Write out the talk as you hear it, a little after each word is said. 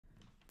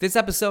This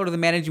episode of the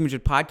Managing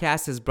Madrid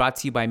podcast is brought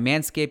to you by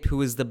Manscaped,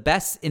 who is the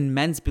best in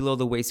men's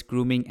below-the-waist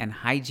grooming and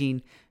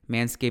hygiene.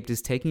 Manscaped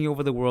is taking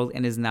over the world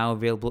and is now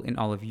available in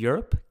all of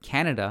Europe,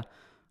 Canada,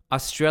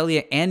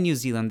 Australia, and New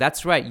Zealand.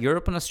 That's right,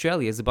 Europe and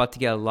Australia is about to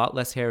get a lot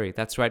less hairy.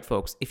 That's right,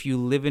 folks. If you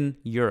live in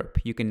Europe,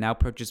 you can now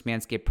purchase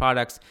Manscaped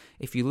products.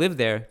 If you live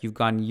there, you've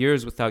gone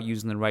years without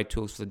using the right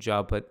tools for the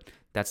job, but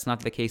that's not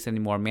the case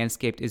anymore.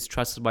 Manscaped is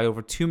trusted by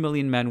over 2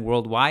 million men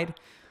worldwide.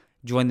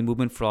 Join the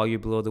movement for all your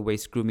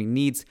below-the-waist grooming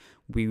needs.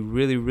 We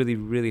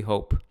really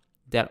hope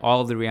that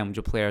all of the Real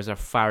Madrid players are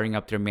firing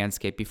up their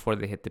Manscaped before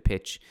they hit the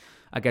pitch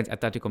against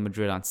Atletico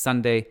Madrid on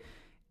Sunday.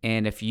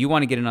 And if you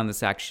want to get in on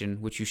this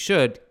action, which you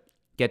should,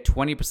 get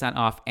 20%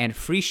 off and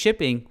free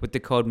shipping with the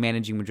code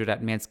ManagingMadrid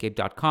at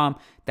manscaped.com.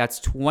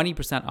 That's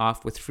 20%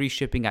 off with free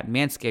shipping at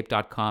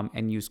manscaped.com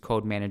and use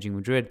code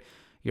ManagingMadrid.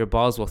 Your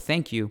balls will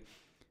thank you.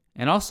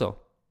 And also,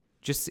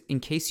 just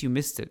in case you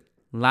missed it,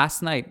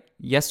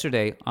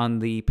 yesterday on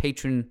the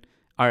Patreon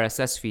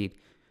RSS feed,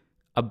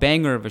 a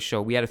banger of a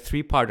show. We had a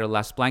three-parter,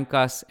 Las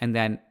Blancas, and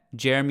then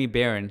Jeremy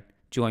Barron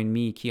joined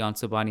me, Kiyan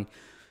Sobani,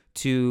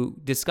 to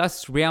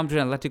discuss Real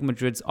Madrid and Atletico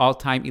Madrid's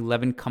all-time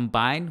 11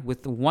 combined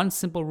with one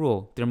simple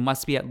rule. There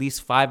must be at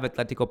least 5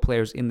 Atletico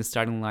players in the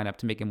starting lineup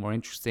to make it more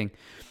interesting.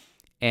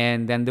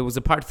 And then there was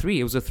a part 3.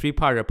 It was a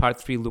three-parter.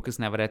 Part 3, Lucas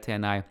Navarrete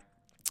and I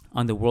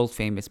on the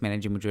world-famous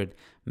Managing Madrid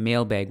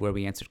mailbag, where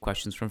we answered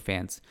questions from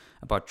fans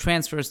about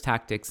transfers,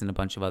 tactics, and a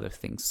bunch of other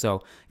things.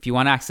 So if you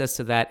want access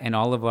to that and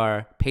all of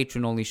our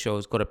Patreon-only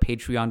shows, go to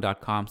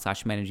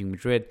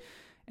patreon.com/managingmadrid.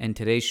 And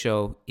today's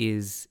show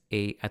is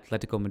a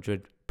Atletico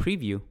Madrid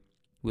preview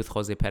with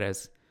Jose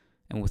Perez.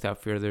 And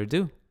without further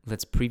ado,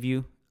 let's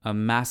preview a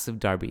massive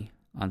derby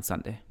on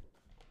Sunday.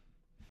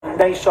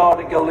 Nice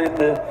article in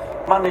the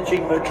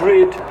Managing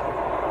Madrid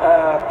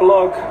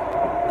blog.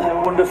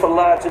 Wonderful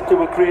lads that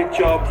do a great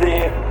job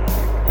there,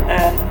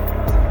 and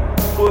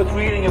worth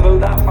reading about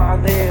that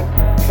man there.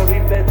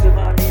 Karim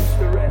Benzema needs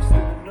to rest,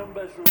 and the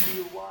numbers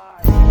reveal why.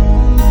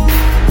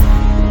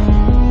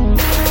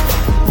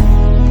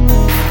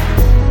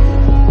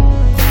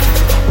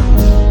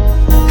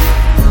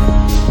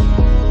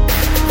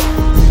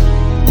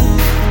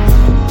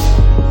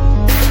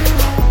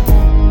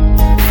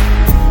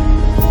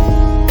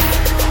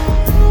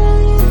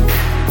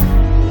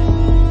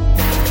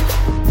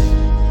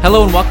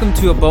 Hello and welcome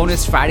to a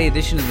bonus Friday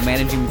edition of the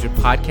Managing Madrid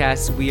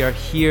podcast. We are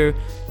here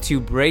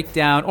to break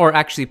down, or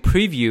actually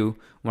preview,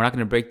 we're not going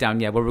to break down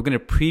yet, but we're going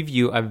to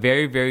preview a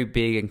very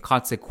big and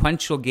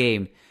consequential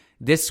game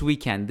this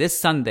weekend, this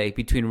Sunday,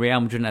 between Real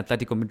Madrid and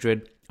Atletico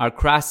Madrid, our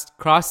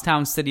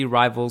crosstown city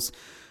rivals.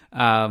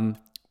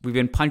 We've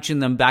been punching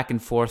them back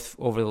and forth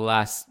over the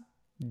last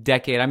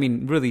decade. I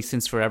mean, really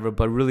since forever,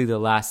 but really the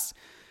last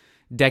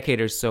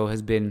decade or so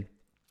has been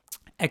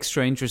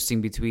extra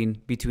interesting between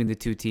the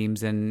two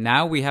teams. And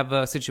now we have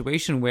a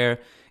situation where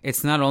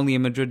it's not only a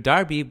Madrid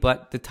derby,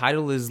 but the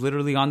title is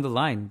literally on the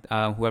line.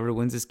 Whoever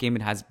wins this game,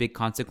 it has big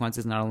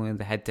consequences, not only in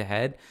the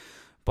head-to-head,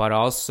 but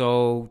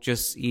also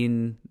just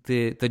in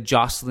the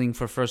jostling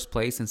for first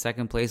place and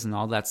second place and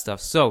all that stuff.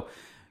 So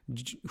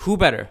who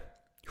better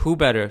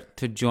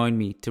to join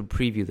me to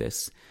preview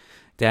this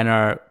than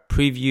our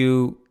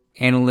preview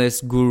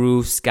analyst,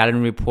 guru,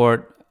 scouting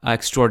report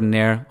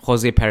extraordinaire,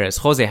 Jose Perez.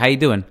 Jose, how you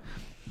doing?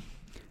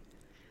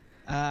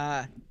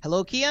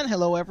 Hello, Kiyan.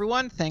 Hello,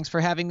 everyone. Thanks for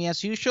having me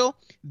as usual.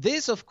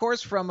 This, of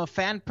course, from a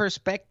fan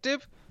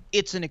perspective,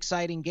 it's an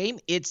exciting game.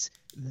 It's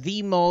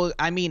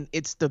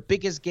it's the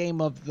biggest game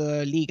of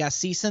the Liga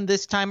season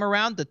this time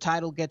around. The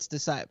title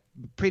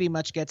pretty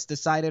much gets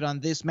decided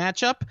on this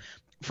matchup.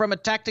 From a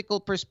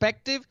tactical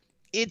perspective,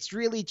 it's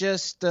really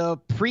just a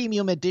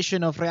premium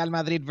edition of Real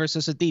Madrid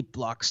versus a deep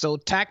block. So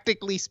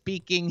tactically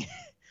speaking,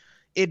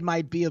 it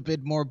might be a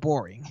bit more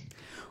boring.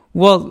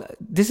 Well,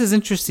 this is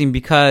interesting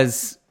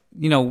because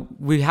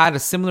we had a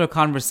similar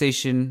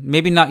conversation,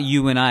 maybe not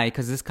you and I,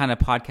 because this kind of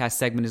podcast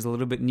segment is a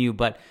little bit new,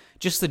 but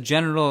just the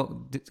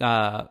general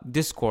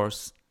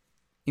discourse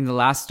in the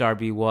last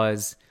derby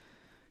was,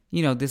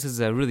 this is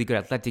a really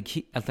good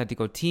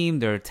Atletico team.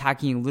 They're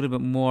attacking a little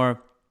bit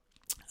more.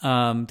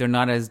 They're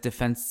not as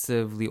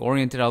defensively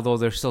oriented, although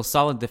they're still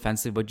solid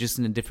defensive, but just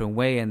in a different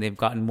way, and they've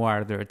gotten more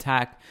out of their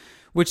attack,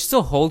 which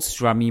still holds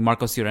true. I mean,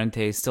 Marcos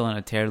Llorente is still on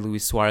a tear.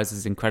 Luis Suarez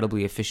is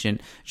incredibly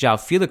efficient. João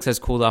Felix has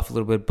cooled off a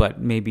little bit,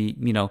 but maybe,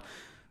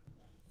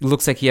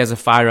 looks like he has a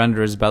fire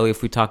under his belly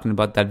if we're talking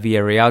about that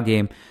Villarreal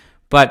game.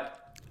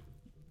 But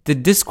the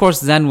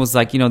discourse then was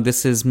like,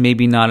 this is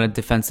maybe not a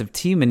defensive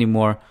team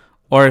anymore.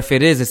 Or if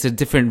it is, it's a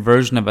different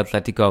version of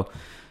Atletico.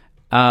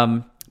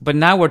 But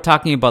now we're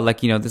talking about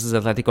this is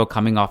Atletico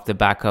coming off the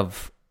back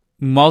of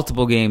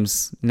multiple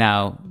games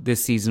now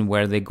this season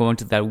where they go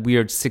into that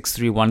weird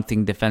 6-3-1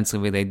 thing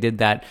defensively. They did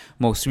that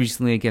most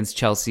recently against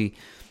Chelsea.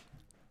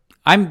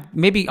 I'm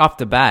maybe off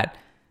the bat.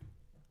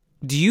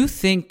 Do you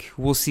think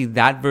we'll see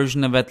that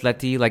version of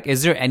Atleti?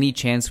 Is there any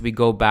chance we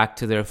go back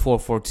to their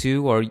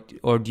 4-4-2,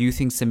 or do you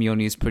think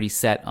Simeone is pretty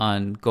set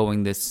on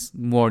going this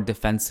more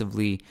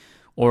defensively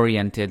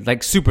oriented,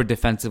 super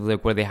defensively,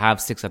 where they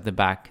have 6 at the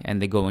back and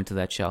they go into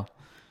that shell?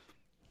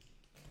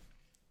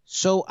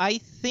 So I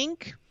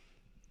think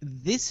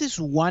this is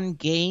one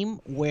game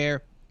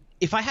where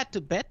if I had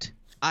to bet,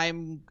 I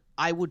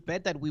would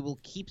bet that we will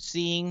keep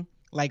seeing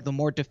like the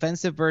more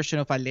defensive version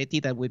of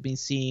Atleti that we've been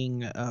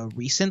seeing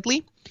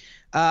recently.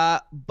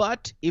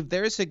 But if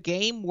there's a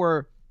game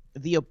where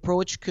the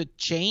approach could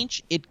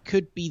change, it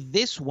could be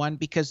this one,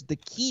 because the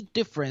key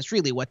difference,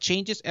 really what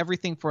changes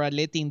everything for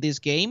Atleti in this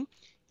game,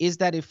 is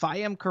that if I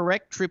am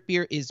correct,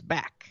 Trippier is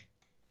back.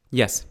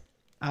 Yes.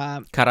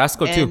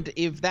 Carrasco too. And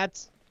if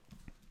that's...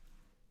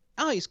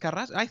 Oh, he's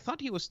Carrasco. I thought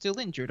he was still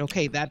injured.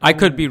 Okay, I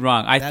could be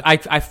wrong. I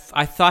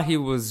thought he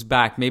was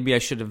back. Maybe I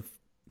should have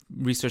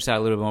researched that a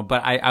little bit more.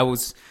 But I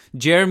was...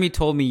 Jeremy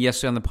told me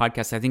yesterday on the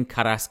podcast, I think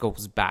Carrasco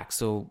was back.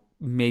 So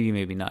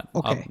maybe not.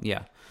 Okay.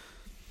 Yeah.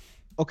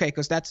 Okay,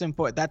 because that's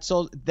important.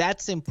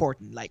 That's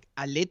important. Like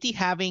Atleti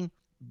having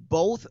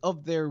both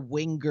of their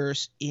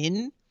wingers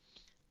in,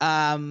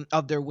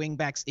 of their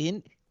wingbacks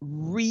in,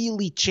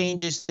 really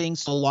changes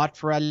things a lot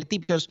for Atleti,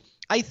 because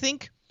I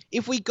think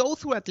if we go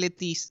through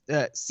Atleti's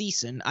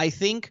season, I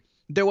think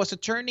there was a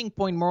turning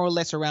point more or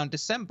less around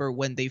December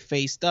when they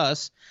faced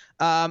us,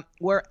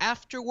 where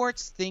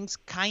afterwards things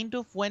kind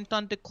of went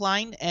on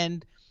decline.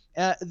 And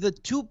the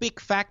two big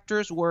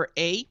factors were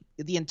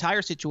the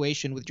entire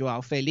situation with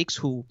Joao Felix,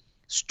 who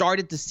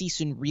started the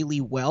season really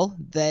well.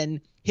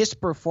 Then his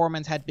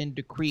performance had been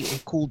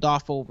cooled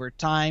off over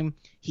time.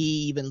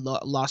 He even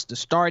lost the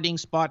starting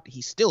spot.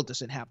 He still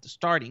doesn't have the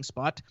starting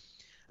spot.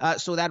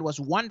 So that was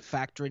one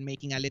factor in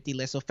making Atleti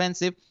less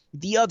offensive.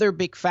 The other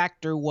big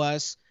factor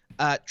was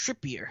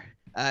Trippier.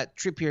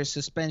 Trippier's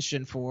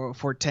suspension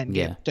for 10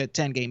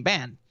 game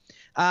ban.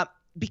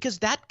 Because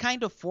that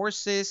kind of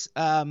forces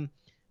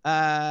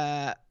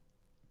Simeone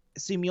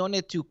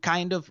to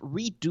kind of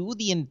redo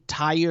the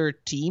entire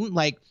team,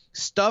 like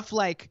stuff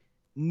like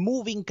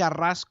moving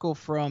Carrasco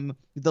from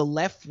the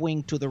left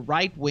wing to the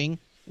right wing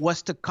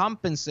was to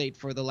compensate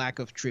for the lack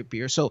of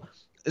Trippier. So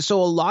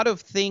a lot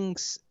of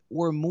things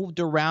were moved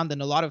around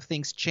and a lot of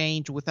things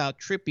changed without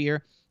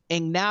Trippier.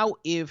 And now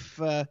if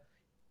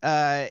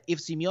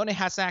Simeone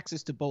has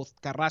access to both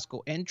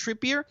Carrasco and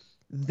Trippier,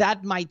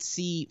 that might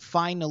see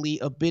finally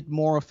a bit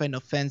more of an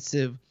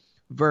offensive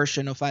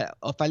version of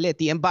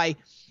Atleti.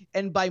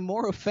 And by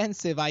more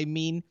offensive, I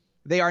mean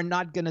they are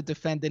not going to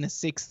defend in a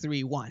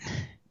 6-3-1.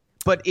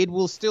 But it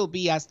will still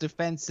be as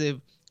defensive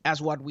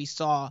as what we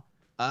saw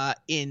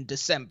in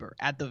December,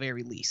 at the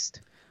very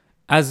least.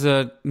 As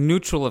a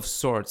neutral of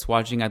sorts,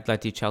 watching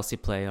Atleti Chelsea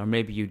play, or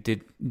maybe you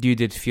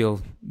did feel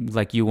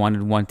like you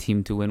wanted one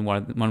team to win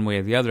one way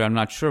or the other, I'm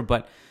not sure.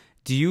 But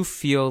do you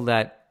feel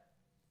that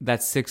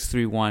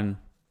 6-3-1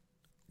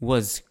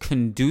 was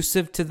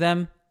conducive to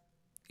them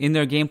in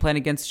their game plan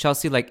against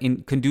Chelsea,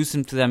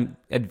 conducive to them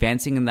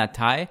advancing in that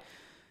tie?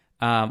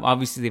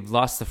 Obviously, they've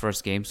lost the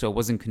first game, so it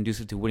wasn't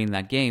conducive to winning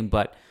that game.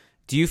 But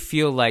do you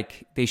feel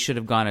like they should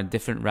have gone a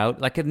different route?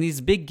 Like in these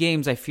big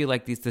games, I feel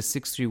like the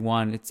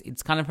 6-3-1,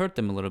 it's kind of hurt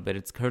them a little bit.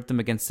 It's hurt them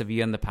against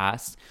Sevilla in the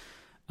past.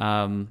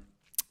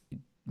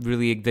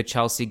 Really, the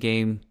Chelsea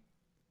game,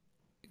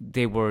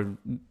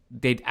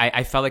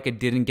 I felt like it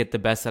didn't get the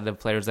best out of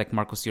players like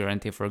Marcos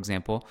Llorente, for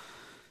example.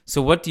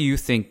 So what do you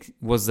think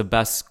was the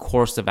best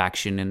course of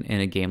action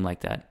in a game like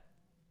that?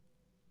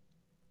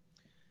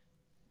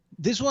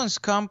 This one's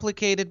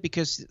complicated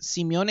because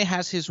Simeone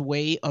has his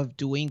way of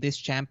doing this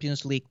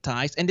Champions League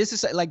ties, and this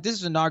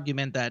is an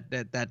argument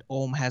that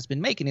Ohm has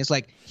been making. It's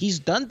like he's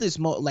done this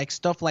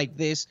stuff like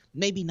this,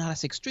 maybe not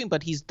as extreme,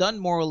 but he's done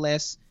more or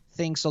less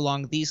things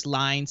along these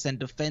lines and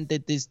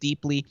defended this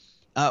deeply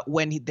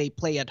when they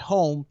play at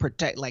home,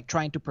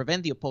 trying to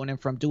prevent the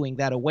opponent from doing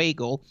that away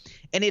goal,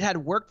 and it had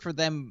worked for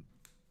them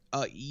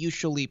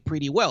usually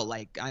pretty well.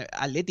 Like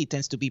Atleti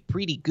tends to be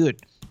pretty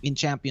good in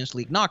Champions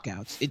League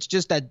knockouts. It's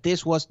just that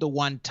this was the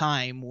one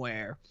time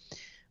where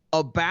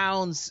a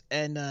bounce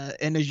and a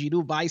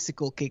Giroud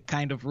bicycle kick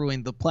kind of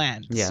ruined the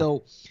plan. Yeah.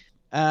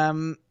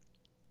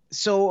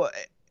 So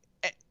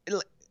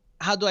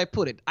how do I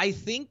put it? I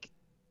think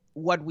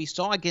what we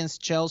saw against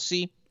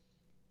Chelsea,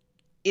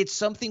 it's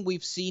something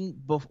we've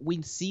seen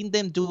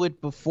them do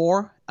it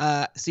before.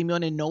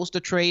 Simeone knows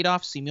the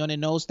trade-off. Simeone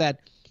knows that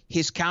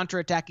his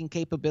counterattacking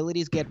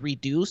capabilities get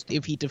reduced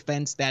if he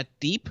defends that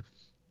deep.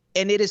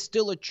 And it is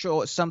still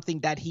something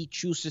that he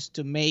chooses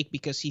to make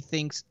because he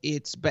thinks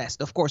it's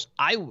best. Of course,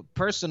 I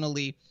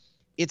personally,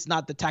 it's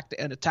not the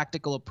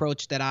tactical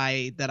approach that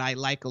I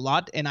like a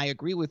lot. And I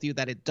agree with you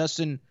that it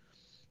doesn't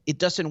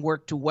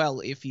work too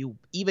well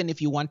even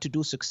if you want to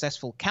do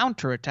successful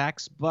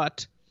counterattacks.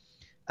 But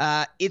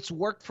it's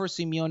worked for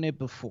Simeone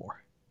before.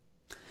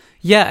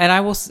 Yeah, and I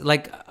will,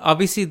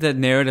 obviously the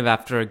narrative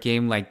after a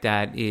game like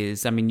that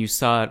is, you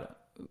saw it,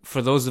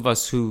 for those of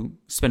us who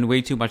spend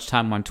way too much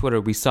time on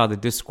Twitter, we saw the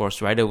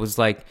discourse, right? It was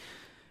like,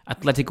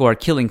 Atletico are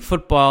killing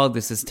football,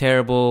 this is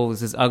terrible,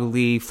 this is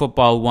ugly,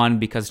 football won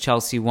because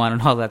Chelsea won,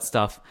 and all that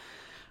stuff.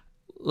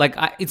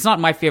 It's not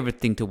my favorite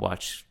thing to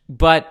watch,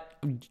 but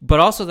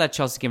also that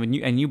Chelsea game,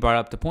 and you brought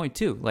up the point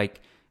too,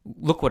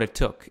 look what it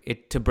took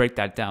to break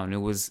that down.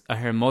 It was a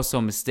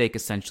Hermoso mistake,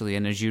 essentially,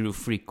 and a Giroud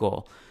free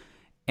goal.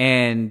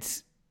 And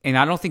And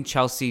I don't think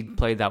Chelsea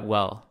played that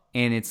well.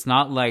 And it's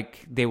not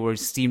like they were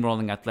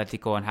steamrolling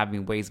Atletico and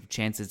having waves of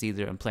chances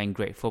either and playing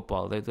great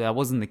football. That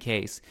wasn't the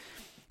case.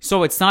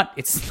 So it's not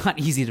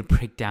easy to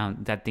break down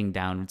that thing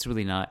down. It's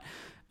really not.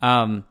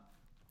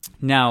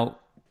 Now,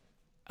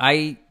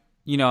 as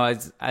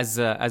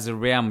a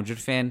Real Madrid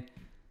fan,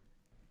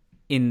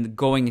 in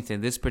going into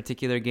this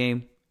particular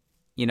game,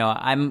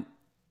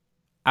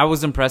 I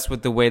was impressed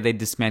with the way they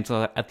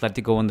dismantled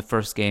Atletico in the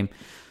first game.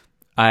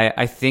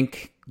 I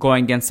think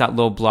going against that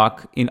low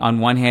block, on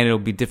one hand, it'll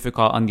be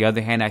difficult. On the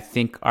other hand,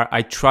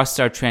 I trust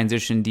our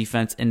transition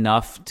defense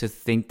enough to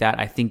think that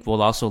I think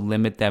we'll also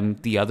limit them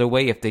the other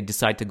way if they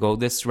decide to go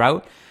this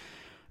route.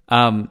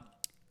 What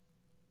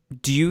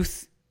do you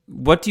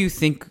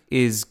think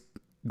is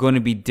going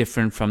to be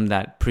different from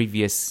that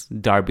previous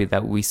derby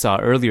that we saw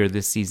earlier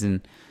this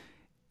season,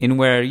 in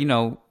where,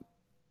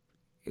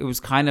 it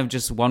was kind of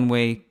just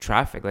one-way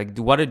traffic? Like,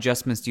 what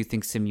adjustments do you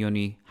think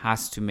Simeone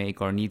has to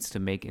make or needs to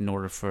make in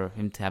order for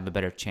him to have a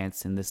better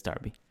chance in this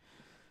derby?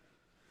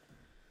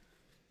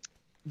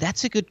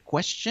 That's a good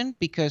question,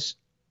 because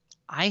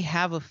I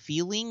have a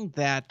feeling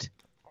that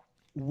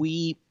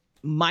we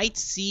might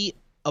see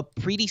a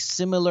pretty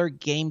similar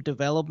game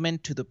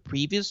development to the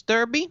previous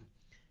derby.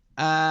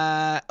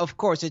 Of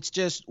course, it's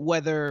just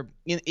whether,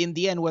 in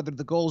the end, whether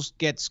the goals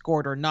get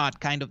scored or not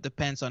kind of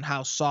depends on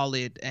how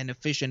solid and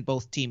efficient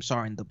both teams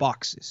are in the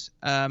boxes.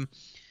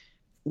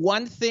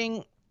 One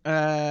thing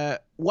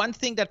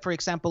that, for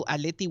example,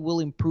 Atleti will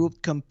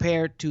improve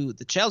compared to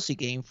the Chelsea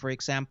game, for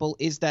example,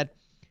 is that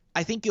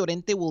I think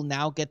Llorente will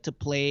now get to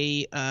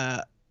play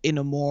in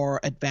a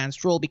more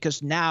advanced role,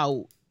 because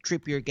now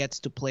Trippier gets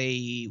to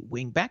play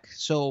wing back.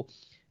 So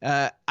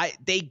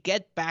they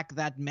get back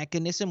that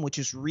mechanism, which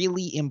is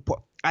really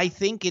important. I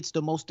think it's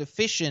the most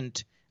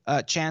efficient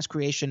chance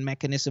creation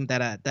mechanism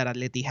that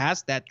Atleti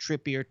has, that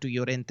Trippier to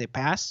Llorente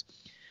pass.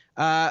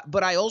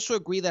 But I also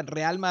agree that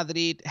Real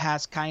Madrid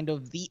has kind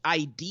of the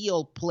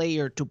ideal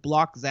player to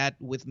block that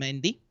with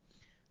Mendy.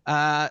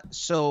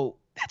 So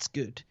that's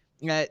good.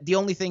 The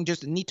only thing,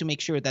 just need to make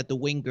sure that the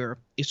winger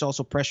is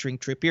also pressuring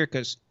Trippier,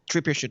 because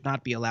Trippier should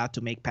not be allowed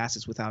to make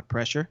passes without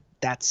pressure.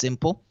 That's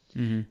simple.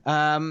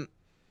 Mm-hmm.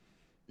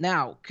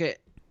 Now,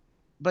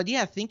 but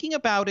yeah, thinking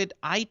about it,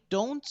 I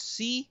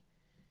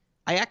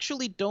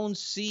actually don't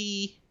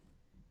see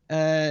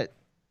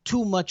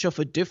too much of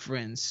a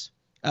difference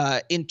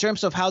in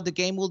terms of how the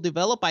game will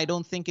develop. I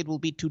don't think it will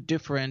be too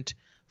different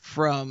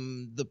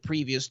from the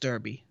previous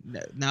derby,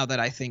 now that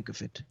I think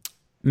of it.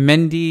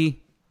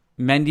 Mendy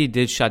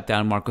did shut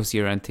down Marcos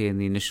Llorente in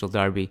the initial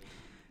derby.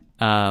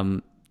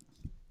 Now,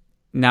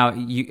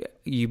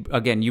 you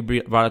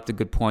brought up the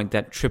good point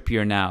that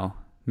Trippier now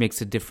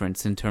makes a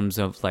difference in terms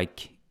of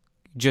like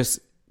just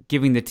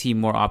giving the team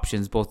more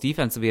options, both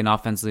defensively and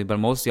offensively, but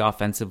mostly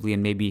offensively,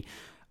 and maybe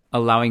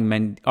allowing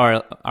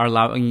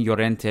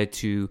Llorente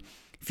to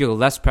feel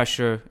less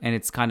pressure. And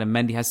it's kind of,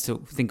 Mendy has to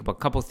think about a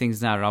couple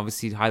things now. It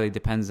obviously highly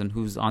depends on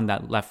who's on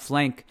that left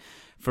flank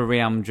for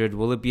Real Madrid.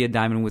 Will it be a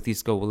diamond with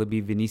Isco? Will it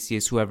be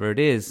Vinicius? Whoever it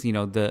is,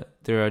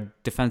 there are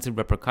defensive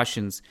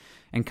repercussions,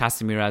 and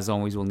Casemiro, as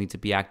always, will need to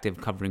be active,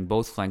 covering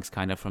both flanks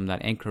kind of from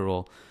that anchor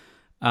role.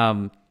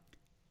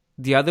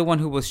 The other one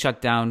who was shut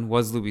down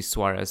was Luis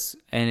Suarez.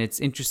 And it's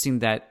interesting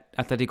that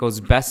Atletico's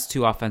best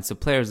two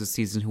offensive players this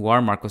season, who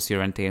are Marcos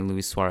Llorente and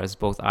Luis Suarez,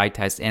 both eye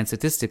test and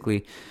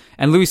statistically.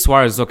 And Luis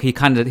Suarez, look, he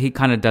kind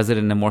of does it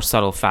in a more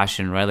subtle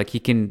fashion, right? Like, he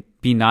can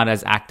be not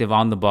as active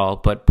on the ball,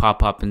 but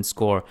pop up and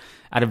score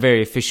at a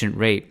very efficient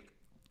rate.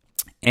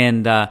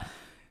 And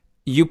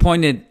you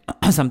pointed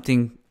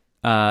something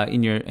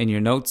in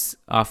your notes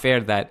off air,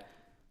 that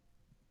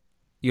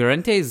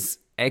Llorente's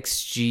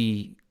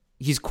XG,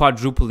 he's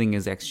quadrupling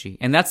his XG.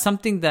 And that's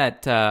something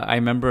that I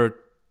remember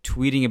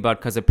tweeting about,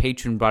 because a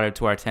patron brought it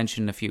to our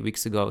attention a few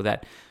weeks ago,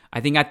 that I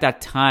think at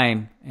that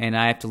time, and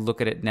I have to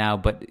look at it now,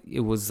 but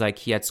it was like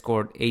he had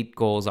scored 8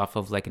 goals off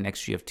of like an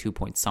XG of 2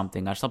 point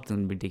something or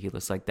something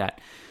ridiculous like that.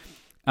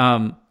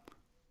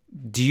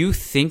 Do you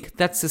think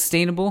that's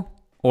sustainable?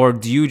 Or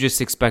do you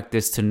just expect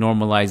this to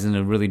normalize in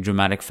a really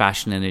dramatic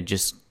fashion, and it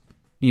just,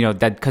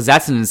 because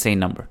that's an insane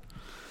number?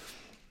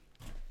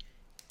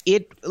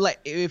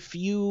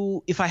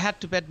 If I had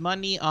to bet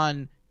money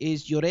on,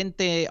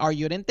 are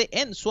Llorente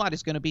and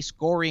Suarez going to be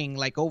scoring,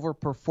 like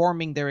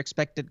overperforming their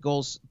expected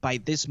goals by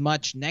this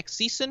much next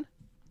season,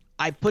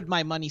 I put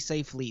my money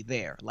safely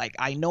there. Like,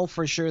 I know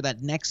for sure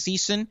that next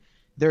season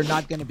they're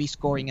not going to be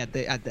scoring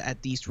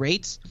at these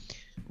rates.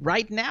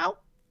 Right now,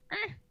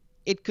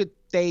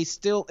 it's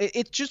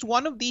just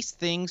one of these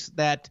things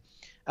that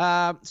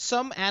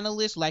some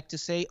analysts like to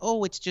say,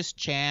 oh, it's just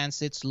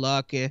chance, it's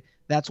luck.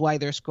 That's why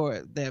they're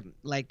scoring.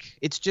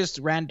 It's just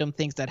random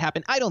things that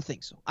happen. I don't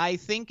think so. I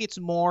think it's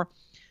more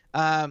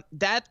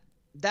that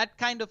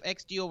kind of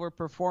XG over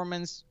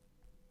performance.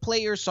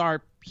 Players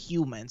are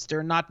humans.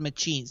 They're not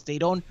machines. They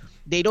don't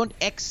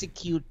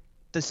execute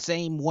the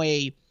same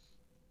way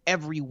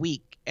every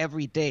week,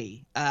 every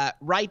day.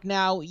 Right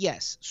now,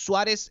 yes,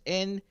 Suarez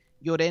and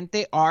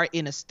Llorente are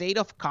in a state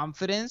of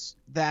confidence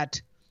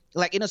that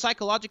like in a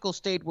psychological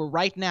state where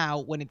right now,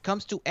 when it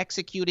comes to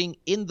executing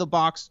in the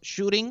box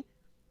shooting,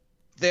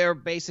 they're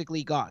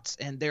basically gods,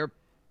 and they're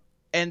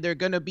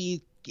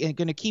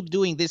gonna keep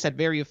doing this at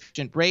very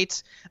efficient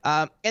rates.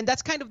 And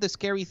that's kind of the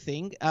scary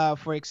thing.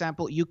 For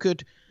example, you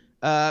could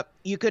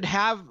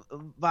have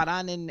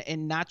Varane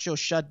and Nacho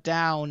shut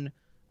down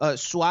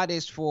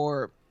Suarez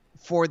for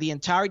the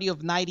entirety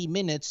of 90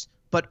 minutes,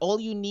 but all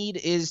you need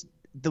is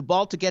the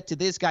ball to get to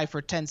this guy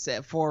for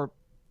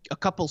a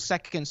couple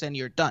seconds, and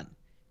you're done.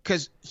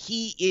 Because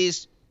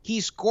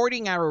he's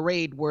courting our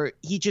raid where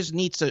he just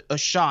needs a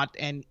shot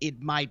and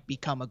it might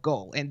become a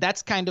goal. And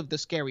that's kind of the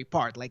scary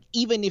part. Like,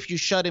 even if you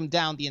shut him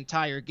down the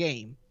entire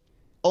game,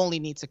 only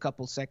needs a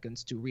couple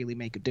seconds to really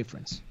make a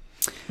difference.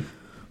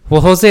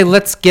 Well, Jose,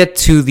 let's get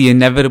to the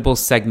inevitable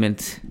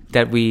segment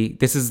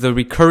this is the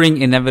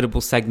recurring inevitable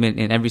segment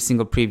in every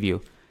single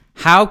preview.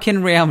 How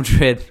can Real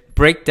Madrid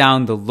break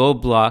down the low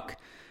block,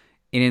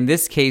 and in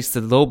this case,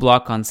 the low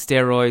block on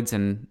steroids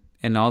and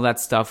all that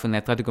stuff in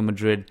Atletico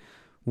Madrid?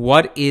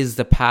 What is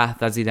the path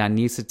that Zidane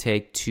needs to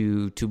take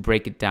to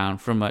break it down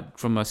from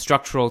a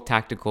structural,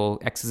 tactical,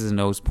 X's and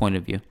O's point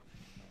of view?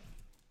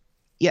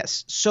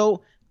 Yes.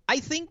 So I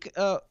think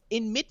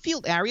in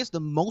midfield areas, the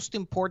most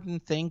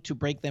important thing to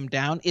break them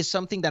down is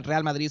something that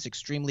Real Madrid is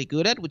extremely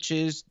good at, which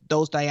is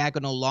those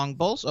diagonal long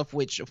balls, of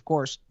which, of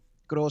course,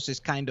 Kroos is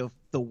kind of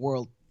the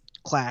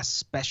world-class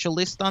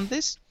specialist on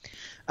this.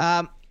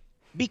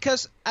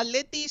 Because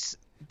Atleti's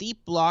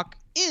deep block,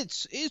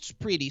 it's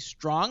pretty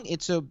strong.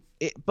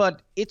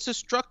 But it's a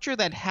structure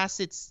that has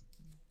its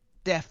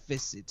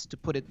deficits, to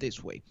put it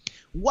this way.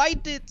 Why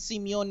did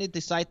Simeone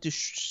decide to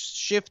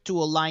shift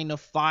to a line of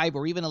 5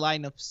 or even a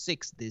line of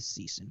 6 this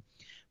season?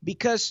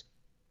 Because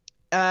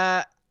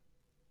I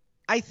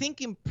think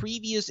in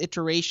previous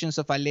iterations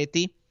of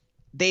Atleti,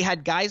 they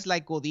had guys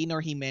like Godin or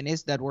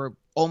Jimenez that were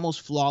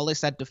almost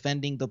flawless at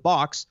defending the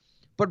box.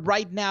 But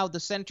right now, the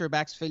center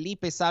backs,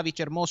 Felipe, Savic,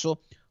 Hermoso,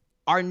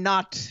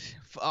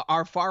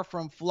 are far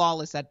from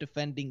flawless at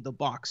defending the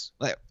box.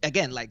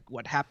 Again, like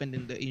what happened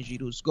in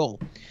Giroud's goal.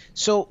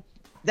 So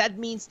that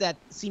means that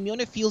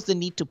Simeone feels the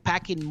need to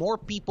pack in more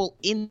people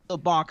in the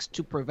box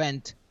to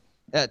prevent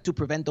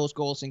those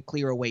goals and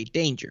clear away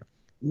danger.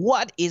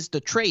 What is the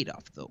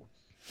trade-off, though?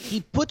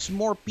 He puts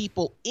more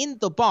people in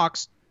the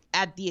box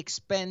at the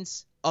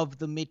expense of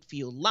the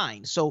midfield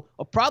line. So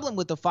a problem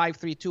with the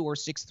 5-3-2 or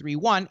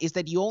 6-3-1 is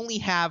that you only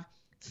have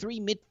 3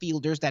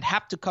 midfielders that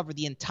have to cover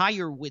the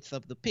entire width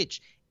of the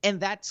pitch. And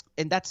that's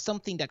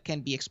something that can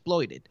be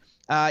exploited.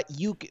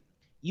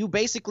 You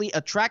basically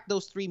attract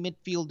those 3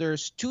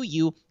 midfielders to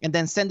you, and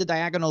then send the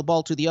diagonal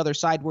ball to the other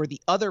side,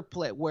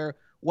 where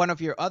one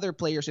of your other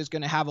players is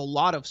going to have a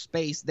lot of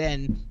space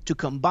then to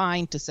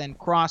combine, to send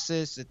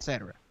crosses,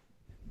 etc.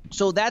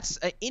 So that's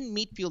in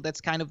midfield.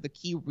 That's kind of the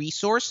key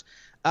resource.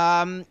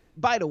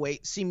 By the way,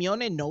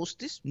 Simeone knows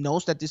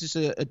that this is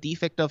a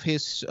defect of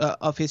his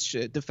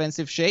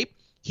defensive shape.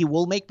 He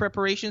will make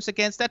preparations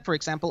against that. For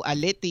example,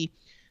 Atleti,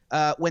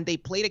 when they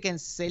played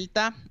against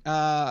Celta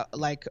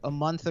like a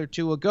month or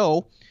two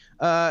ago,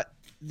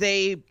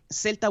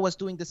 Celta was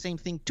doing the same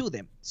thing to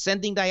them,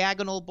 sending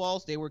diagonal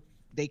balls.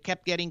 They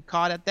kept getting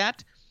caught at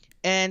that.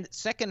 And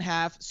second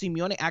half,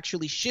 Simeone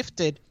actually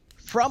shifted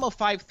from a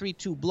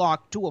 5-3-2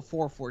 block to a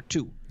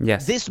 4-4-2.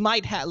 Yes. This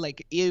might have,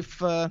 like,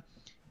 if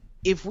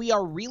we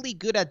are really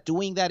good at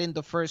doing that in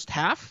the first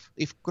half,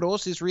 if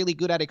Kroos is really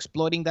good at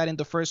exploiting that in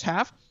the first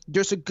half,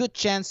 there's a good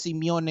chance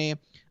Simeone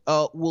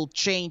will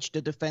change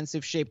the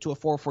defensive shape to a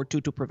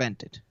 4-4-2 to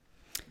prevent it.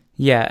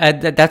 Yeah,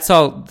 that's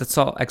all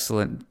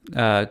excellent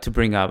to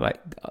bring up.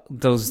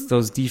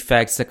 Those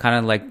defects, the kind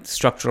of like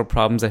structural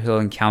problems that he'll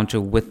encounter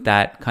with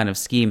that kind of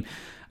scheme.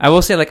 I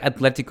will say, like,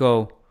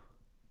 Atletico,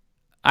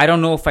 I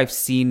don't know if I've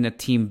seen a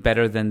team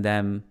better than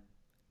them,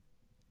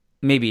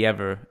 maybe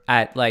ever,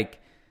 at like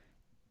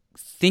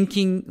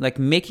thinking, like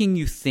making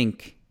you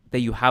think that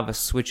you have a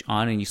switch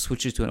on and you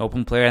switch it to an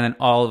open player, and then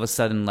all of a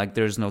sudden, like,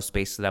 there's no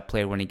space to that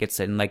player when he gets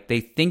it. And like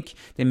they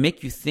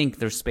make you think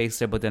there's space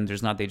there, but then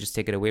there's not. They just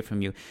take it away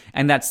from you.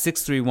 And that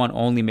 6-3-1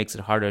 only makes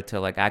it harder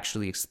to like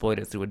actually exploit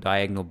it through a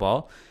diagonal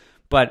ball.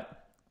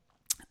 But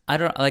I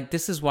don't like,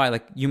 this is why,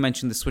 like you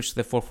mentioned the switch to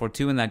the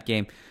 4-4-2 in that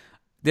game.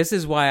 This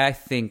is why I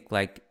think,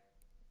 like,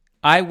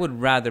 I would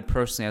rather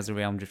personally, as a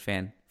Real Madrid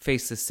fan,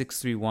 face the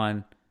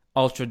 6-3-1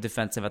 ultra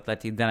defensive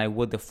Atleti than I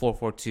would the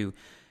 4-4-2,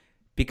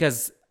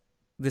 because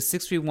the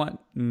 6-3-1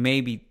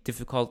 may be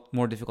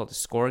more difficult to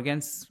score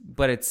against,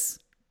 but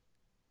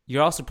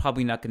you're also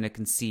probably not going to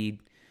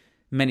concede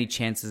many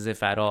chances,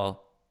 if at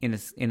all, in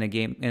a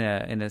game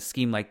in a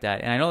scheme like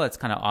that. And I know that's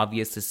kind of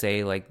obvious to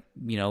say, like,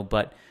 you know,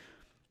 but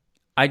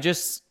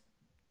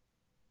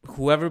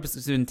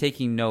whoever's been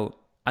taking note,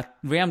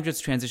 Real Madrid's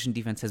transition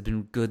defense has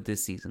been good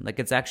this season. Like,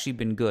 it's actually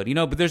been good, you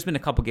know, but there's been a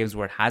couple games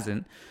where it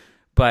hasn't.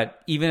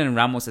 But even in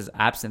Ramos's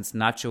absence,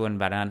 Nacho and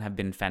Varane have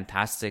been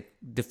fantastic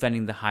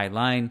defending the high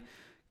line.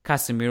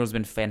 Casemiro's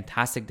been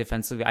fantastic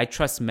defensively. I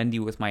trust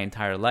Mendy with my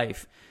entire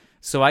life.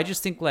 So I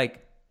just think,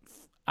 like,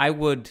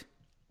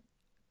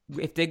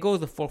 if they go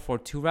the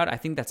 4-4-2 route, I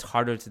think that's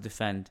harder to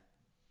defend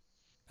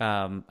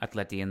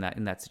Atleti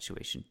in that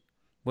situation.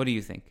 What do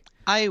you think?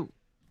 I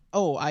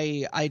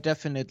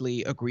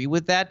definitely agree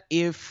with that.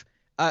 If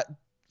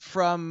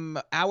from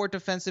our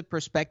defensive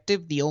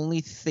perspective, the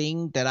only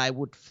thing that I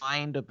would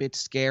find a bit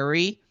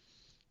scary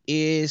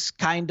is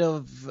kind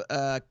of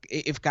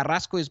if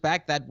Carrasco is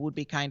back, that would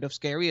be kind of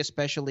scary,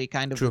 especially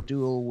kind of True. the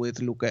duel with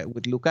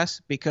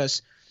Lucas,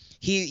 because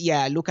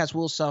Lucas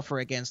will suffer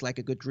against like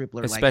a good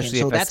dribbler Especially like him.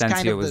 So if that's kind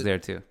Asensio of was there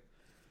too.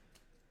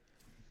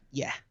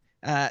 yeah.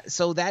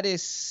 So that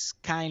is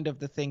kind of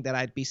the thing that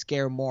I'd be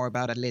scared more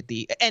about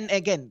Atleti. And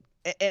again,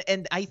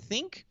 and I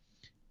think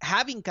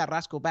having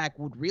Carrasco back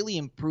would really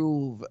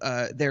improve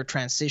their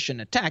transition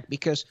attack,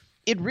 because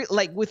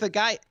like with a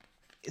guy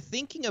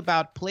thinking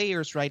about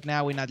players right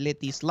now in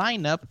Atleti's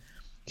lineup,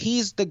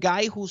 he's the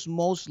guy who's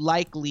most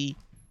likely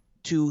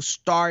to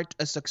start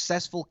a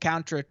successful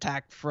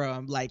counterattack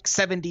from like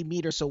 70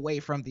 meters away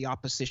from the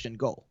opposition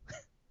goal.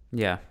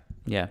 Yeah.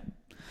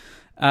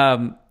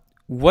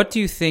 What do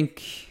you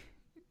think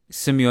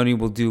Simeone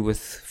will do with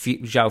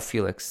João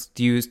Felix?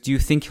 Do you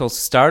think he'll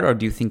start, or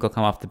do you think he'll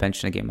come off the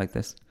bench in a game like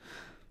this?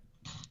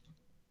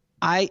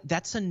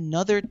 That's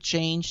another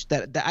change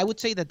that I would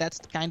say that's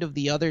kind of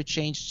the other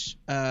change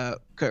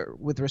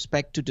with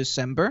respect to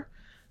December.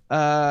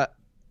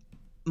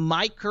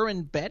 My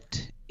current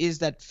bet is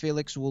that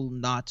Felix will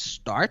not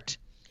start,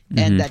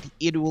 and that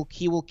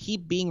he will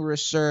keep being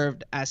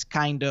reserved as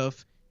kind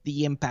of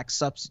the impact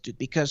substitute,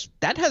 because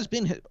that has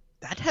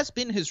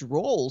been his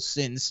role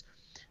since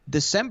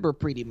December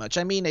pretty much.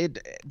 I mean,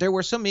 there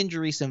were some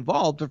injuries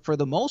involved, but for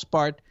the most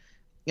part,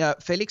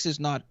 Felix is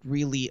not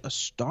really a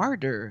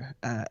starter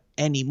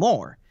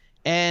anymore,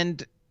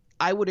 and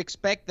I would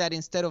expect that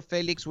instead of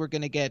Felix, we're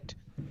gonna get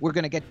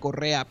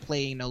Correa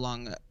playing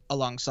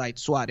alongside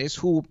Suarez,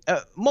 who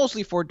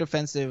mostly for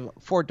defensive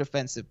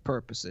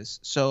purposes.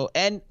 So,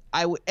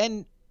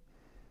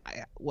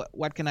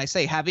 what can I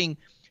say? Having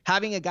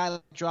a guy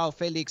like Joao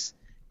Felix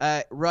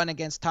run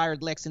against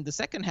tired legs in the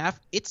second half,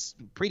 it's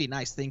a pretty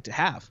nice thing to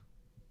have.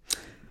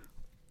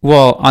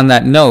 Well, on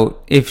that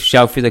note, if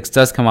João Felix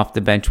does come off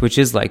the bench, which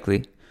is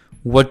likely,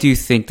 what do you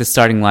think the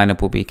starting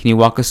lineup will be? Can you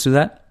walk us through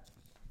that?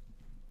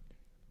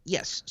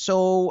 Yes.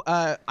 So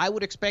I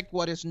would expect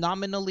what is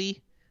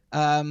nominally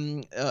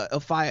the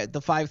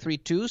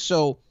 5-3-2.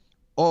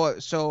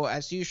 So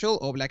as usual,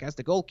 Oblak as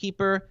the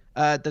goalkeeper.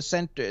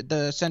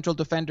 The central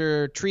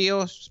defender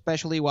trio,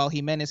 especially while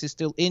Jimenez is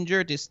still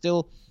injured, is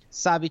still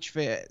Savic,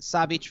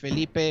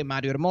 Felipe,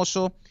 Mario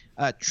Hermoso.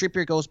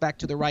 Trippier goes back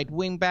to the right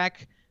wing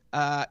back.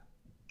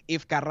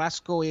 If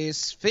Carrasco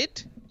is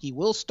fit, he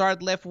will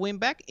start left wing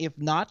back. If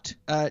not,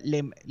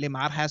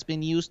 Lemar has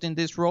been used in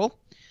this role.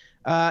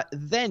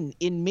 Then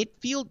in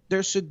midfield,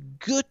 there's a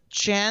good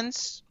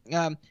chance.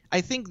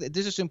 I think that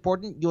this is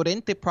important.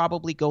 Llorente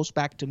probably goes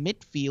back to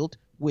midfield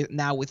with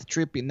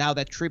Trippier. Now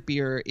that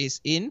Trippier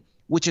is in,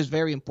 which is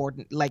very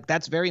important. Like,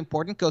 that's very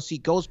important because he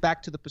goes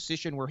back to the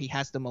position where he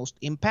has the most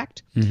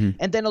impact. Mm-hmm.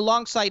 And then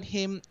alongside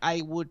him,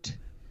 I would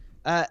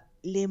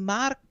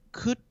Lemar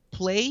could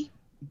play,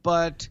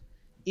 but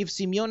if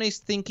Simeone is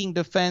thinking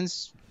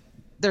defense,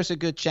 there's a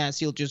good chance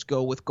he'll just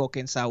go with Coque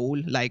and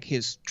Saul, like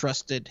his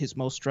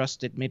most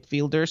trusted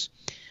midfielders.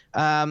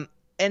 And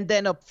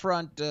then up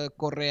front,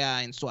 Correa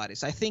and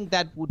Suarez. I think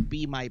that would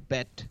be my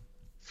bet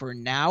for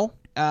now.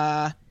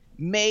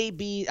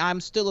 Maybe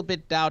I'm still a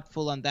bit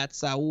doubtful on that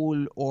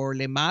Saul or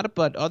Lemar,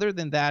 but other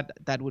than that,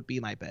 that would be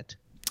my bet.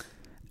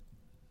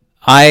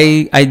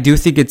 I do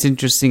think it's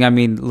interesting. I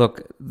mean,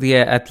 look, the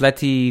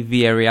Atleti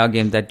Villarreal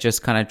game that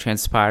just kind of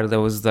transpired,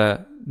 that was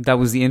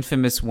the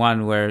infamous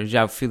one where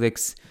João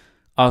Felix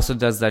also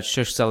does that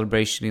shush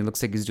celebration. He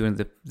looks like he's doing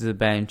the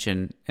bench,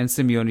 and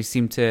Simeone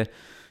seemed to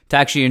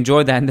actually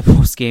enjoy that in the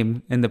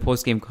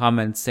post game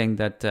comments, saying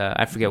that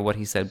I forget what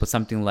he said, but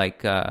something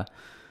like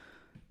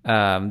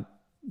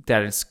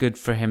that it's good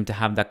for him to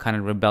have that kind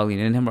of rebellion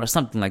in him, or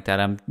something like that.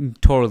 I'm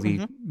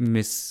totally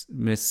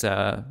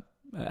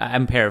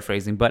I'm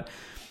paraphrasing, but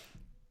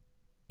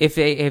if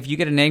you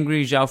get an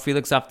angry João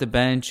Felix off the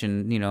bench,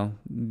 and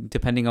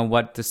depending on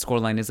what the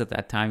scoreline is at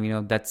that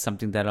time, that's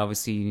something that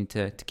obviously you need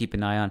to keep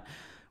an eye on.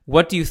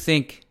 What do you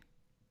think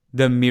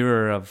the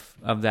mirror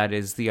of that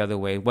is the other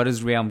way? What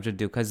does Real Madrid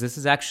do? Because this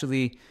is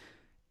actually,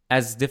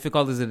 as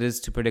difficult as it is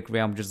to predict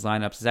Real Madrid's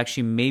lineups, it's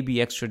actually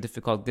maybe extra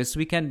difficult this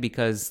weekend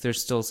because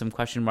there's still some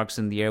question marks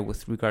in the air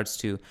with regards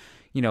to,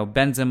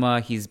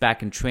 Benzema. He's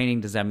back in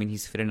training. Does that mean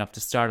he's fit enough to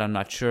start? I'm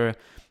not sure.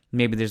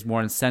 Maybe there's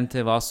more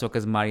incentive also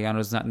because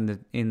Mariano's not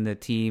in the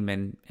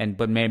team,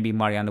 but maybe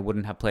Mariano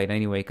wouldn't have played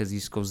anyway because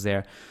Isco's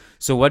there.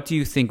 So what do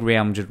you think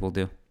Real Madrid will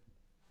do?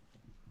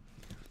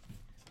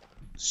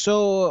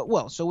 So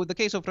with the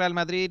case of Real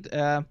Madrid,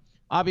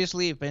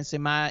 obviously if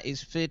Benzema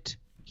is fit,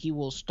 he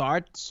will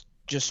start.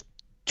 Just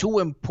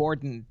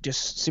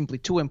simply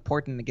too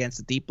important against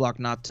the deep block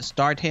not to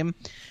start him.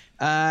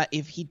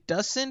 If he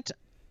doesn't,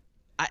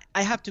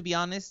 I have to be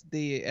honest.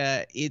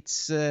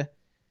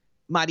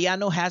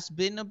 Mariano has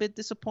been a bit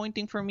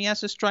disappointing for me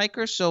as a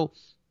striker. So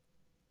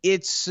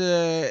if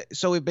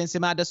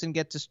Benzema doesn't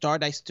get to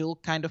start, I still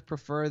kind of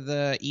prefer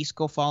the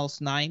Isco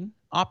false 9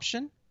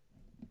 option.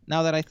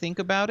 Now that I think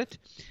about it,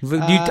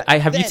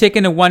 have you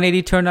taken a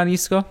 180 turn on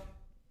Isco?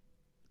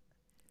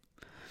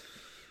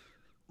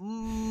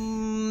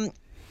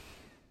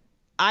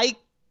 I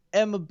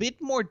am a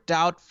bit more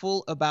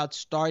doubtful about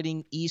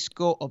starting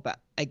Isco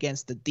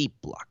against the deep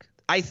block.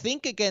 I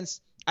think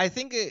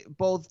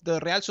both the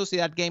Real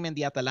Sociedad game and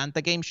the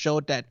Atalanta game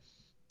showed that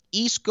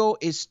Isco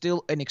is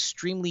still an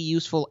extremely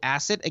useful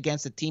asset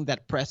against a team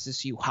that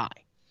presses you high.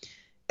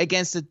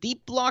 Against the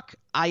deep block,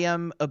 I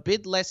am a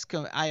bit less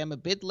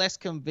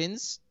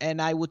convinced,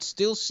 and I would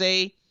still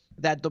say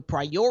that the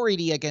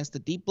priority against the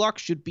deep block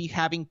should be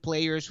having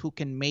players who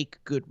can make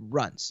good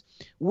runs,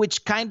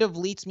 which kind of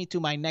leads me to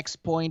my next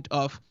point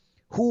of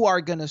who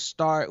are going to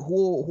start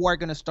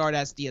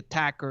as the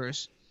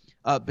attackers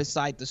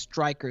beside the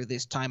striker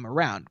this time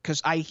around,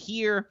 because I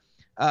hear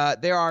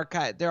there are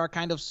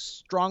kind of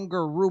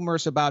stronger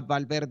rumors about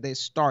Valverde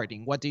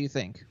starting. What do you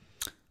think?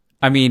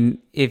 I mean,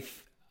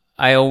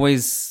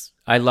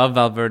 I love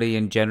Valverde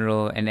in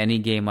general, and any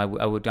game I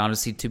would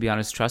honestly, to be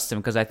honest, trust him,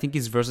 because I think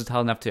he's versatile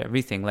enough to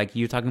everything. Like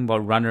you're talking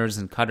about runners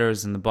and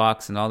cutters in the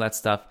box and all that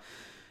stuff.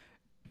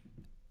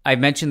 I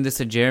mentioned this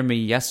to Jeremy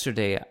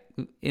yesterday.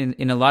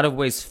 In a lot of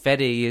ways,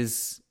 Fede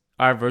is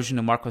our version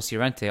of Marcos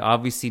Llorente.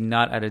 Obviously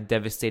not at a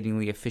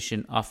devastatingly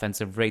efficient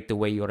offensive rate the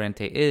way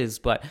Llorente is,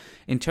 but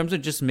in terms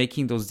of just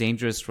making those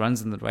dangerous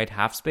runs in the right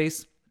half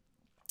space,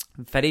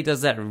 Fede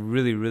does that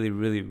really, really,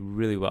 really,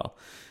 really well.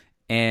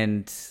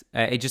 And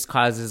it just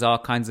causes all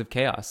kinds of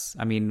chaos.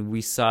 I mean,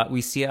 we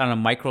see it on a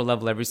micro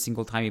level every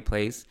single time he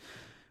plays.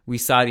 We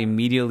saw it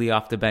immediately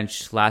off the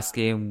bench last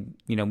game.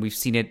 You know, we've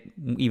seen it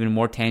even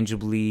more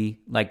tangibly,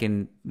 like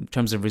in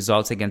terms of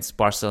results against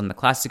Barcelona in the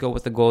Clásico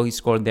with the goal he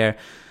scored there.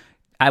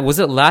 Was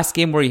it last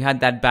game where he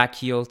had that back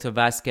heel to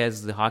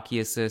Vasquez, the hockey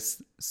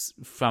assist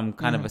from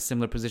kind of a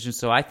similar position?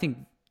 So I think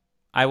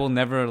I will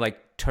never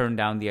turn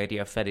down the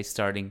idea of Fede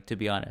starting, to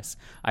be honest.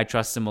 I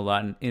trust him a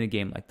lot in a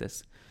game like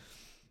this.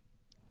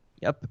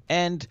 Yep.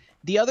 And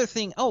the other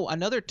thing,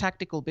 another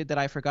tactical bit that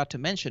I forgot to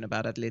mention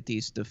about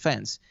Atleti's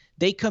defense.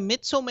 They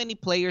commit so many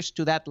players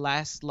to that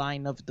last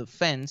line of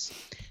defense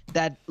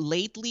that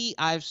lately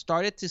I've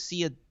started to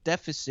see a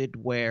deficit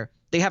where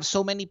they have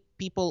so many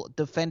people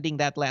defending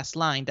that last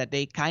line that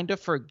they kind of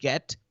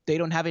forget they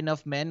don't have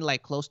enough men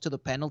close to the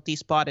penalty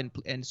spot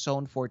and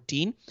zone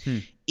 14.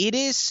 It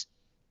is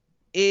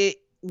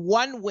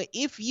one way,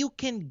 if you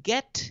can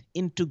get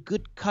into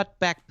good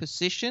cutback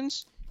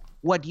positions,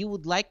 what you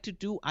would like to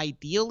do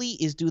ideally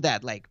is do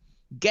that,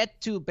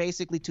 get to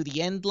basically to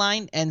the end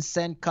line and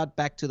send cut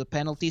back to the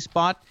penalty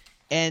spot.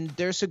 And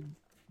there's a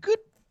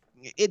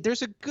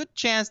good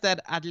chance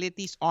that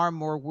Atleti's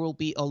armor will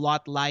be a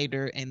lot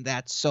lighter in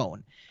that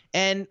zone.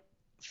 And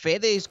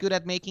Fede is good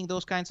at making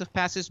those kinds of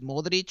passes.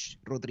 Modric,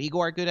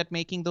 Rodrigo are good at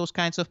making those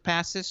kinds of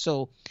passes.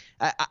 So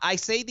I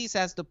say these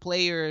as the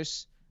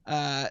players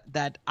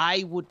that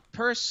I would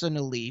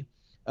personally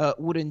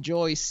would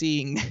enjoy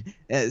seeing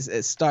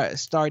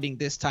starting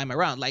this time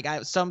around.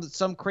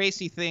 Some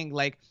crazy thing,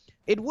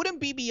 it wouldn't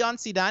be beyond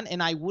Zidane,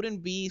 and I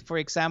wouldn't be, for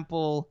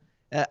example,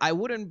 I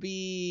wouldn't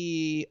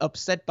be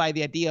upset by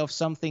the idea of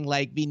something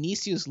like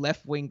Vinicius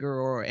left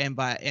winger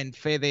and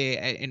Fede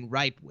in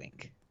right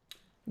wing.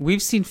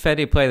 We've seen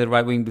Fede play the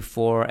right wing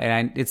before,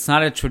 and it's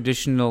not a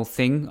traditional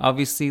thing,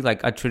 obviously,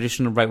 like a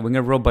traditional right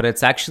winger role, but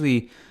it's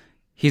actually,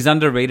 he's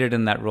underrated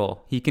in that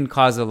role. He can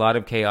cause a lot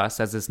of chaos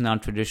as this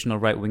non-traditional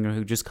right winger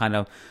who just kind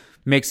of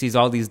makes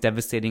all these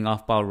devastating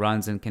off-ball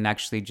runs and can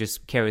actually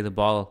just carry the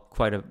ball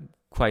quite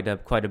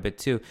a bit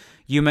too.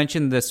 You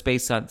mentioned the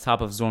space on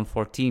top of zone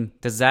 14.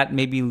 Does that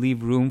maybe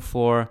leave room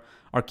for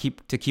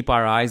to keep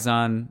our eyes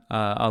on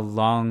a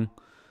long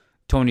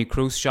Toni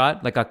Kroos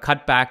shot, like a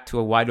cutback to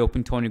a wide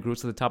open Toni Kroos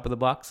at the top of the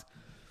box?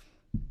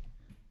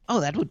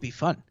 Oh, that would be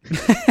fun.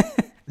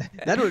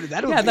 That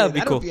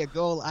would be a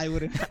goal I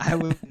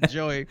would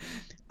enjoy.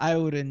 I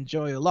would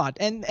enjoy a lot.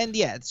 And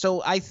yeah,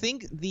 so I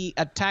think the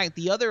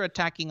other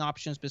attacking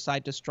options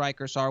beside the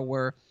strikers are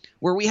where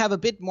we have a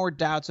bit more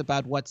doubts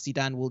about what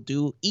Zidane will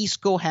do.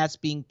 Isco has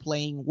been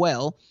playing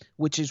well,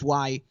 which is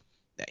why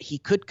he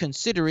could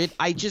consider it.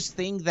 I just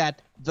think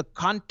that the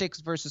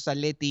context versus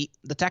Atleti,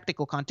 the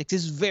tactical context,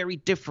 is very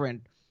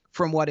different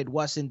from what it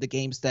was in the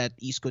games that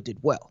Isco did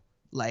well,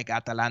 like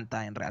Atalanta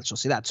and Real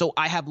Sociedad. So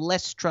I have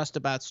less trust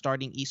about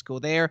starting Isco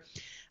there.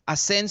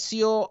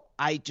 Asensio,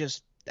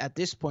 at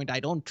this point, I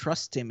don't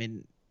trust him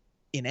in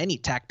any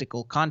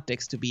tactical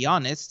context, to be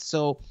honest.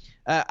 So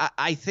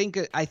I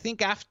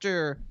think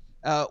after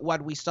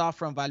what we saw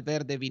from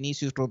Valverde,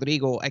 Vinicius,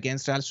 Rodrigo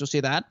against Real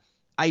Sociedad,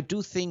 I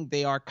do think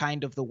they are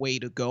kind of the way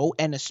to go.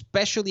 And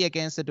especially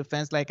against a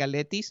defense like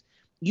Atleti's,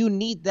 you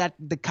need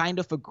the kind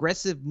of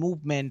aggressive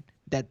movement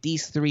that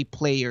these three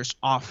players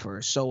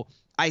offer. So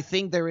I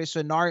think there is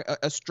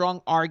a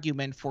strong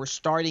argument for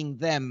starting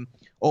them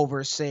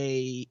over,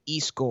 say,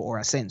 Isco or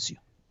Asensio.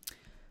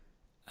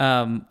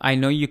 I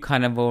know you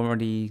kind of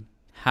already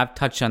have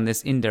touched on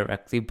this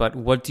indirectly, but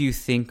what do you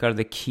think are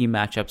the key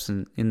matchups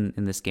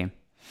in this game?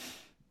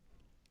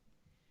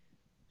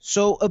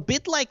 So a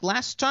bit like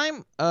last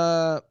time,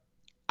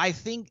 I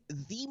think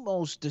the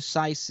most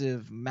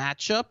decisive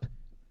matchup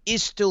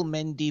is still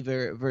Mendy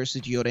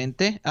versus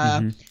Llorente.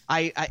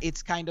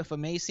 It's kind of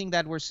amazing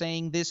that we're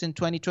saying this in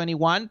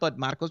 2021, but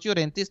Marcos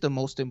Llorente is the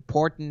most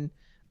important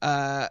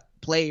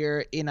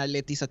player in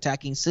Atleti's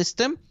attacking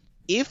system.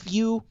 If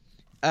you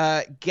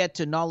get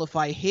to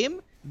nullify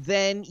him,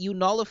 then you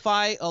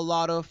nullify a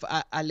lot of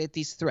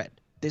Atleti's threat.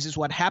 This is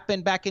what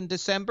happened back in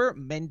December.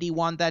 Mendy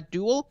won that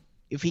duel.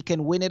 If he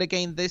can win it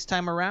again this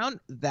time around,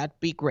 that'd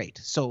be great.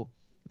 So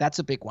that's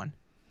a big one.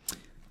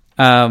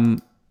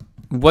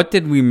 What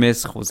did we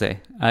miss, Jose?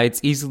 It's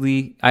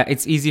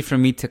easy for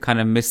me to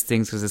kind of miss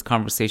things because this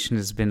conversation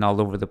has been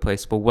all over the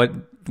place. But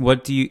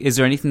is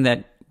there anything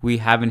that we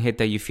haven't hit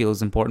that you feel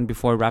is important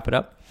before we wrap it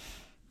up?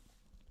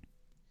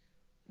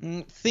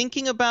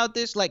 Thinking about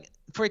this, like,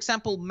 for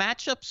example,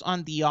 matchups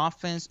on the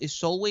offense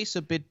is always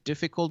a bit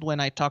difficult when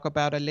I talk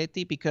about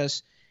Atleti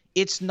because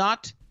it's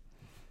not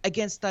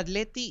against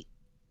Atleti.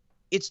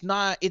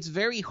 It's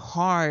very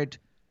hard.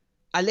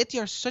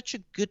 Atleti are such a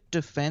good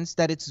defense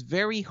that it's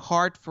very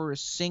hard for a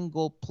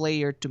single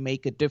player to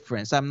make a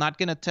difference. I'm not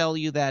going to tell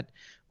you that,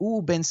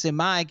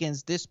 Benzema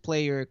against this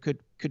player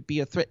could be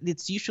a threat.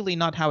 It's usually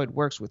not how it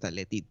works with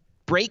Atleti.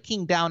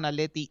 Breaking down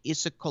Atleti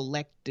is a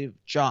collective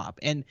job.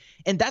 And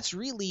that's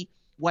really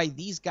why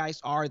these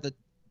guys are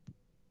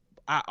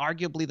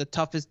arguably the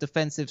toughest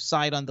defensive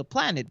side on the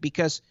planet,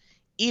 because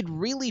it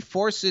really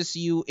forces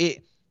you.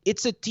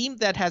 It's a team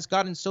that has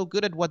gotten so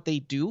good at what they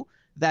do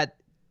that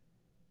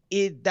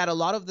a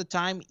lot of the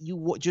time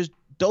you just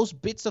those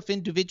bits of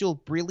individual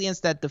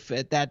brilliance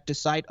that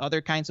decide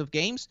other kinds of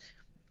games,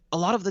 a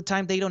lot of the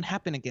time they don't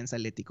happen against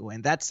Atletico,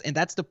 and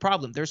that's the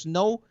problem.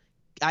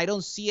 I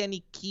don't see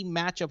any key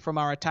matchup from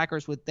our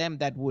attackers with them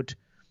that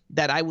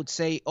I would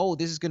say, oh,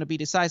 this is going to be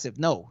decisive.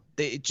 No,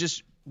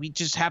 we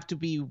just have to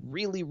be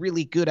really,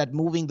 really good at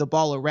moving the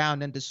ball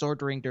around and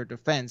disordering their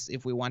defense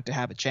if we want to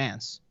have a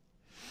chance.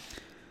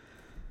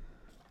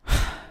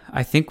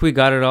 I think we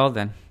got it all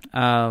then.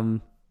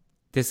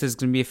 This is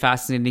going to be a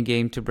fascinating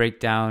game to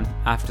break down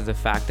after the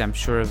fact, I'm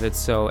sure of it.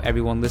 So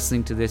everyone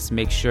listening to this,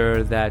 make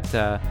sure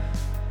that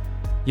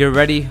you're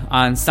ready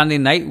on Sunday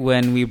night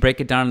when we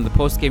break it down in the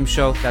post-game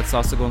show. That's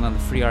also going on the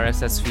free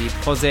RSS feed.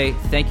 Jose,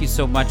 thank you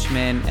so much,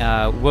 man.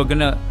 We're going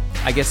to,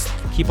 I guess,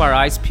 keep our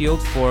eyes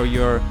peeled for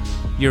your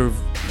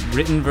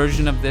written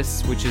version of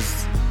this, which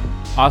is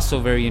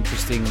also very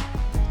interesting.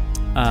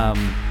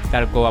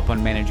 That'll go up on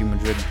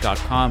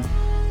managingmadrid.com.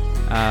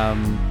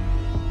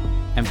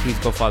 And please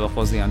go follow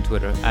Jose on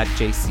Twitter at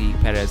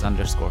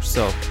 @JCPerez_.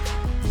 So,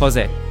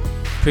 Jose,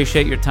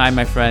 appreciate your time,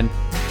 my friend,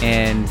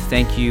 and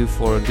thank you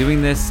for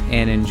doing this,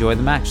 and enjoy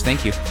the match.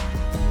 Thank you.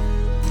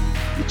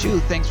 You too.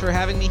 Thanks for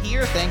having me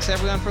here. Thanks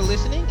everyone for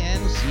listening,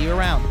 and we'll see you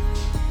around.